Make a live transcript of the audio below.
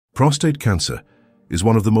Prostate cancer is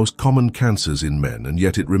one of the most common cancers in men, and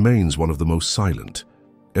yet it remains one of the most silent.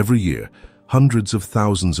 Every year, hundreds of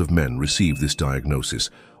thousands of men receive this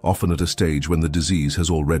diagnosis, often at a stage when the disease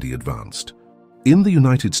has already advanced. In the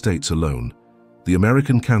United States alone, the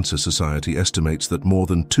American Cancer Society estimates that more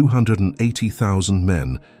than 280,000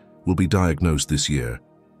 men will be diagnosed this year,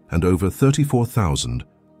 and over 34,000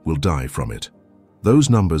 will die from it.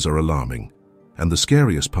 Those numbers are alarming, and the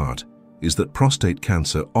scariest part is that prostate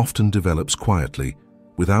cancer often develops quietly,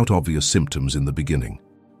 without obvious symptoms in the beginning.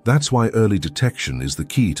 That's why early detection is the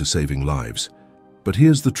key to saving lives. But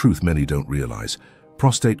here's the truth many don't realize.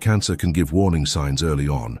 Prostate cancer can give warning signs early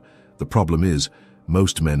on. The problem is,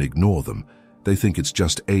 most men ignore them. They think it's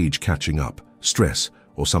just age catching up, stress,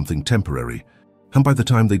 or something temporary. And by the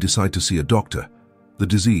time they decide to see a doctor, the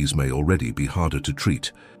disease may already be harder to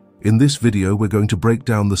treat. In this video, we're going to break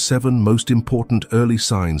down the 7 most important early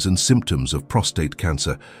signs and symptoms of prostate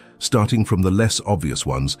cancer, starting from the less obvious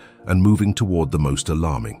ones and moving toward the most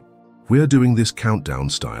alarming. We're doing this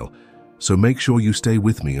countdown style, so make sure you stay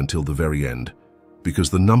with me until the very end,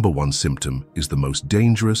 because the number 1 symptom is the most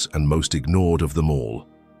dangerous and most ignored of them all.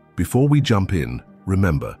 Before we jump in,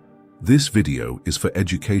 remember, this video is for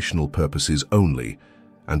educational purposes only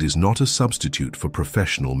and is not a substitute for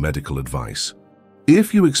professional medical advice.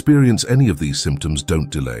 If you experience any of these symptoms,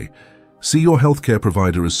 don't delay. See your healthcare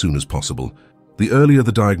provider as soon as possible. The earlier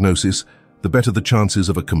the diagnosis, the better the chances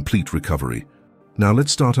of a complete recovery. Now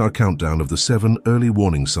let's start our countdown of the 7 early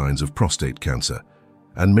warning signs of prostate cancer.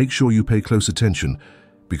 And make sure you pay close attention,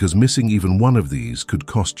 because missing even one of these could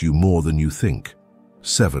cost you more than you think.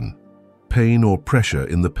 7. Pain or pressure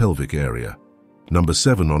in the pelvic area. Number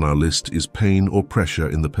 7 on our list is pain or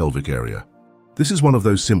pressure in the pelvic area. This is one of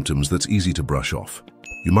those symptoms that's easy to brush off.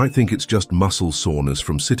 You might think it's just muscle soreness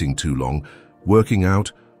from sitting too long, working out,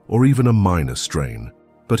 or even a minor strain.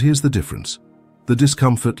 But here's the difference. The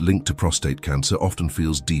discomfort linked to prostate cancer often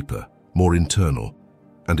feels deeper, more internal,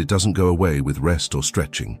 and it doesn't go away with rest or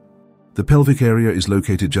stretching. The pelvic area is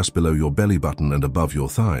located just below your belly button and above your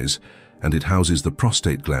thighs, and it houses the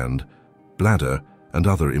prostate gland, bladder, and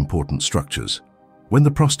other important structures. When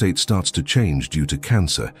the prostate starts to change due to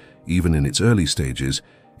cancer, even in its early stages,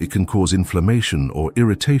 it can cause inflammation or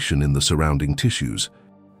irritation in the surrounding tissues.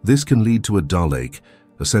 This can lead to a dull ache,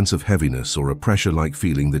 a sense of heaviness, or a pressure-like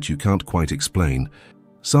feeling that you can't quite explain.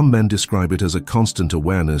 Some men describe it as a constant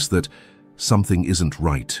awareness that something isn't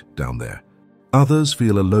right down there. Others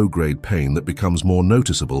feel a low-grade pain that becomes more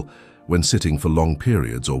noticeable when sitting for long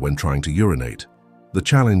periods or when trying to urinate. The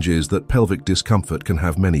challenge is that pelvic discomfort can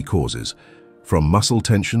have many causes, from muscle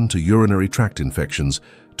tension to urinary tract infections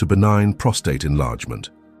to benign prostate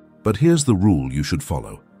enlargement. But here's the rule you should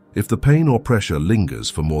follow. If the pain or pressure lingers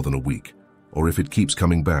for more than a week, or if it keeps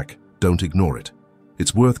coming back, don't ignore it.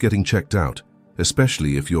 It's worth getting checked out,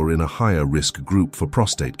 especially if you're in a higher risk group for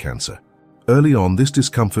prostate cancer. Early on, this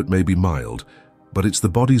discomfort may be mild, but it's the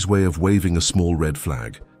body's way of waving a small red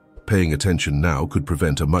flag. Paying attention now could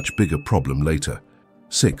prevent a much bigger problem later.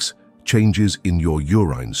 6. Changes in your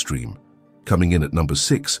urine stream. Coming in at number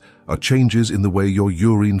 6 are changes in the way your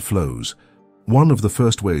urine flows. One of the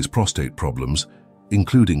first ways prostate problems,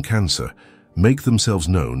 including cancer, make themselves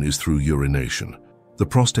known is through urination. The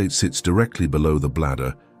prostate sits directly below the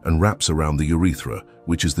bladder and wraps around the urethra,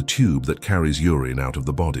 which is the tube that carries urine out of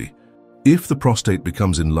the body. If the prostate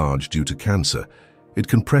becomes enlarged due to cancer, it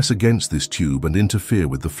can press against this tube and interfere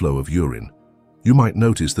with the flow of urine. You might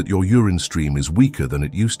notice that your urine stream is weaker than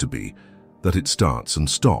it used to be, that it starts and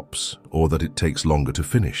stops, or that it takes longer to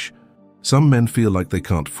finish. Some men feel like they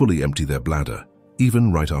can't fully empty their bladder,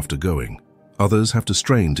 even right after going. Others have to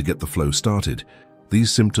strain to get the flow started.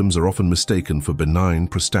 These symptoms are often mistaken for benign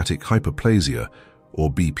prostatic hyperplasia,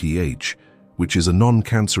 or BPH, which is a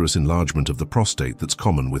non-cancerous enlargement of the prostate that's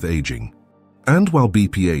common with aging. And while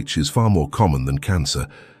BPH is far more common than cancer,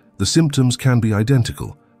 the symptoms can be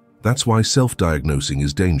identical. That's why self-diagnosing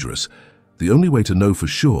is dangerous. The only way to know for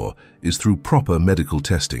sure is through proper medical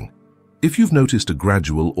testing. If you've noticed a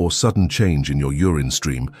gradual or sudden change in your urine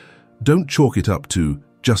stream, don't chalk it up to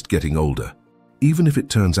just getting older. Even if it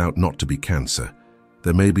turns out not to be cancer,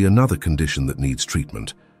 there may be another condition that needs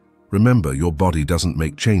treatment. Remember, your body doesn't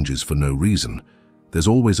make changes for no reason. There's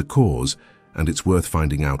always a cause, and it's worth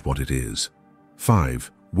finding out what it is. 5.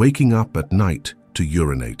 Waking up at night to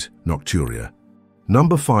urinate, nocturia.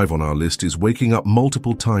 Number 5 on our list is waking up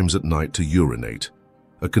multiple times at night to urinate,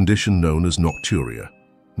 a condition known as nocturia.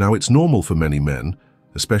 Now, it's normal for many men,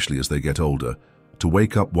 especially as they get older, to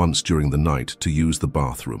wake up once during the night to use the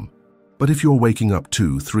bathroom. But if you're waking up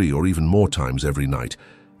 2, 3, or even more times every night,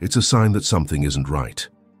 it's a sign that something isn't right.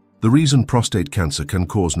 The reason prostate cancer can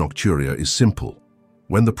cause nocturia is simple.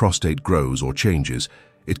 When the prostate grows or changes,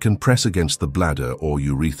 it can press against the bladder or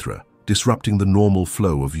urethra, disrupting the normal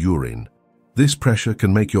flow of urine. This pressure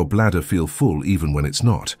can make your bladder feel full even when it's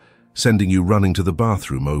not, sending you running to the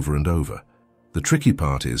bathroom over and over. The tricky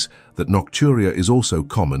part is that nocturia is also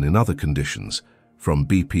common in other conditions, from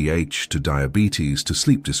BPH to diabetes to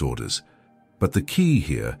sleep disorders. But the key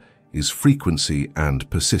here is frequency and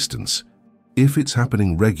persistence. If it's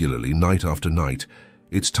happening regularly night after night,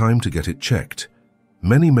 it's time to get it checked.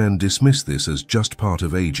 Many men dismiss this as just part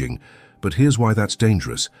of aging, but here's why that's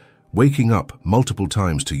dangerous. Waking up multiple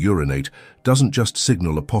times to urinate doesn't just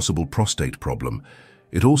signal a possible prostate problem.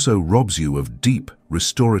 It also robs you of deep,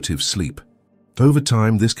 restorative sleep. Over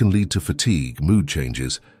time, this can lead to fatigue, mood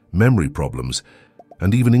changes, memory problems,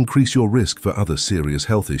 and even increase your risk for other serious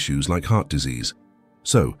health issues like heart disease.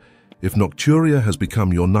 So, if nocturia has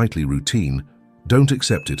become your nightly routine, don't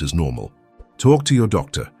accept it as normal. Talk to your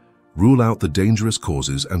doctor, rule out the dangerous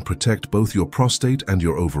causes, and protect both your prostate and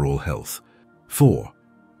your overall health. 4.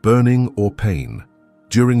 Burning or pain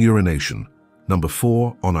during urination. Number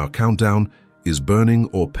 4 on our countdown is burning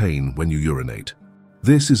or pain when you urinate.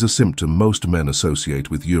 This is a symptom most men associate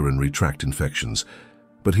with urinary tract infections.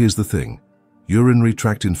 But here's the thing. Urinary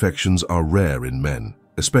tract infections are rare in men,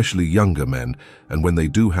 especially younger men, and when they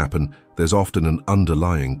do happen, there's often an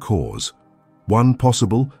underlying cause. One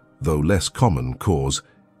possible, though less common, cause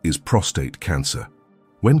is prostate cancer.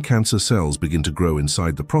 When cancer cells begin to grow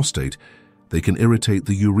inside the prostate, they can irritate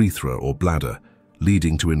the urethra or bladder,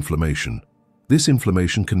 leading to inflammation. This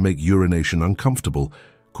inflammation can make urination uncomfortable,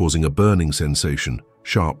 causing a burning sensation,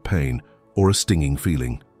 sharp pain, or a stinging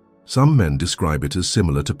feeling. Some men describe it as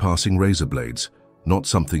similar to passing razor blades, not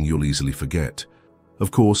something you'll easily forget.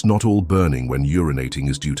 Of course, not all burning when urinating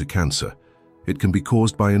is due to cancer. It can be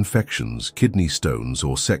caused by infections, kidney stones,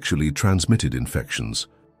 or sexually transmitted infections.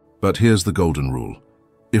 But here's the golden rule.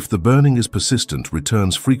 If the burning is persistent,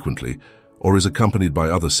 returns frequently, or is accompanied by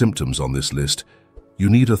other symptoms on this list, you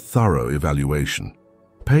need a thorough evaluation.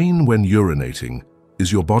 Pain when urinating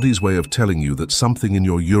is your body's way of telling you that something in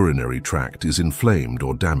your urinary tract is inflamed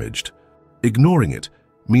or damaged. Ignoring it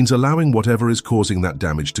means allowing whatever is causing that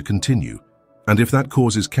damage to continue. And if that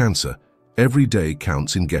causes cancer, every day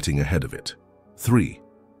counts in getting ahead of it. 3.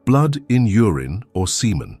 Blood in urine or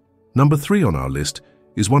semen. Number 3 on our list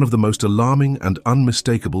is one of the most alarming and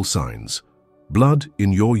unmistakable signs. Blood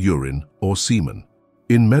in your urine or semen.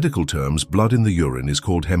 In medical terms, blood in the urine is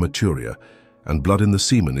called hematuria, and blood in the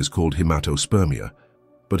semen is called hematospermia.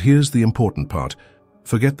 But here's the important part.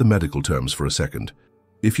 Forget the medical terms for a second.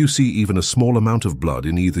 If you see even a small amount of blood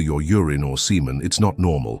in either your urine or semen, it's not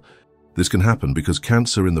normal. This can happen because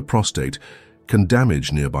cancer in the prostate can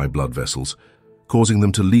damage nearby blood vessels, causing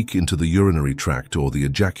them to leak into the urinary tract or the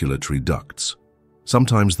ejaculatory ducts.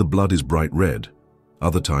 Sometimes the blood is bright red.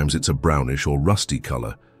 Other times it's a brownish or rusty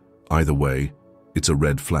color. Either way, it's a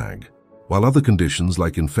red flag. While other conditions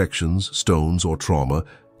like infections, stones, or trauma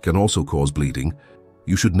can also cause bleeding,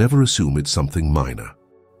 you should never assume it's something minor.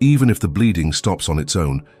 Even if the bleeding stops on its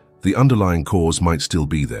own, the underlying cause might still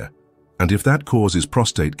be there. And if that cause is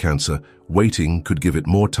prostate cancer, waiting could give it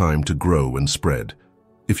more time to grow and spread.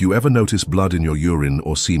 If you ever notice blood in your urine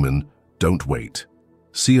or semen, don't wait.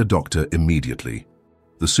 See a doctor immediately.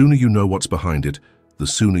 The sooner you know what's behind it, the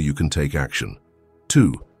sooner you can take action.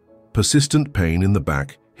 2. Persistent pain in the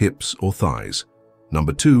back, hips, or thighs.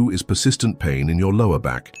 Number 2 is persistent pain in your lower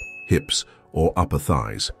back, hips, or upper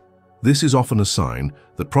thighs. This is often a sign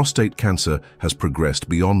that prostate cancer has progressed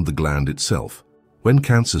beyond the gland itself. When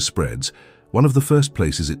cancer spreads, one of the first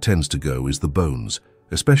places it tends to go is the bones,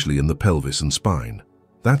 especially in the pelvis and spine.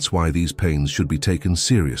 That's why these pains should be taken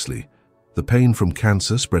seriously. The pain from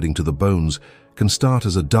cancer spreading to the bones can start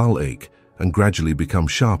as a dull ache and gradually become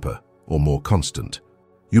sharper or more constant.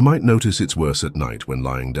 You might notice it's worse at night when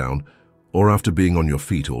lying down or after being on your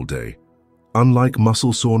feet all day. Unlike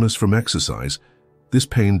muscle soreness from exercise, this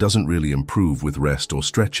pain doesn't really improve with rest or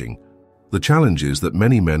stretching. The challenge is that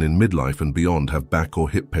many men in midlife and beyond have back or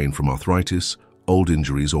hip pain from arthritis, old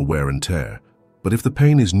injuries, or wear and tear. But if the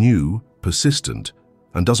pain is new, persistent,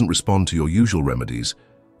 and doesn't respond to your usual remedies,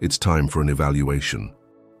 it's time for an evaluation.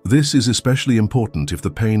 This is especially important if the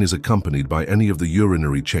pain is accompanied by any of the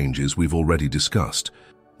urinary changes we've already discussed.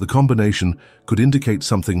 The combination could indicate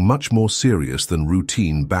something much more serious than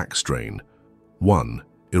routine back strain. 1.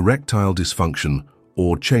 Erectile dysfunction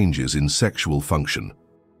or changes in sexual function.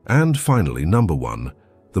 And finally, number 1,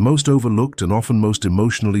 the most overlooked and often most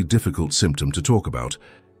emotionally difficult symptom to talk about,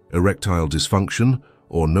 erectile dysfunction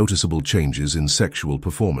or noticeable changes in sexual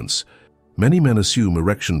performance. Many men assume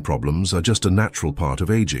erection problems are just a natural part of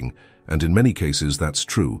aging, and in many cases that's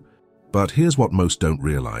true. But here's what most don't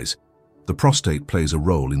realize. The prostate plays a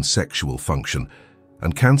role in sexual function,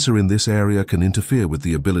 and cancer in this area can interfere with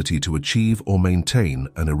the ability to achieve or maintain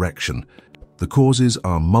an erection. The causes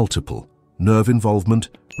are multiple: nerve involvement,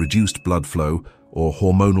 reduced blood flow, or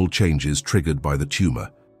hormonal changes triggered by the tumor.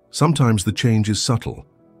 Sometimes the change is subtle: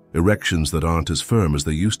 erections that aren't as firm as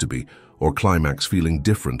they used to be, or climax feeling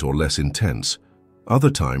different or less intense.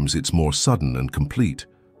 Other times it's more sudden and complete.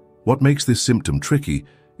 What makes this symptom tricky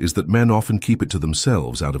is that men often keep it to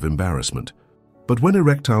themselves out of embarrassment. But when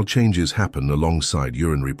erectile changes happen alongside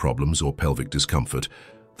urinary problems or pelvic discomfort,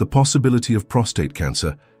 the possibility of prostate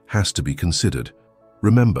cancer has to be considered.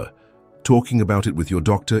 Remember, talking about it with your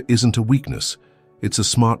doctor isn't a weakness. It's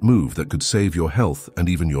a smart move that could save your health and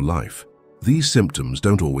even your life. These symptoms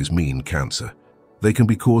don't always mean cancer. They can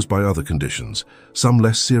be caused by other conditions, some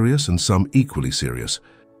less serious and some equally serious.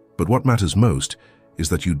 But what matters most is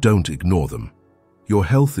that you don't ignore them. Your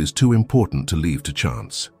health is too important to leave to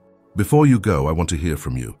chance. Before you go, I want to hear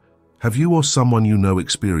from you. Have you or someone you know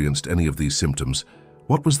experienced any of these symptoms?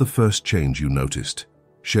 What was the first change you noticed?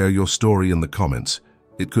 Share your story in the comments.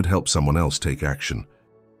 It could help someone else take action.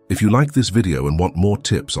 If you like this video and want more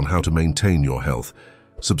tips on how to maintain your health,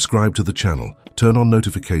 subscribe to the channel, turn on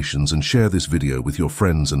notifications, and share this video with your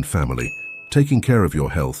friends and family. Taking care of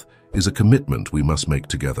your health is a commitment we must make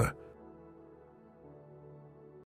together.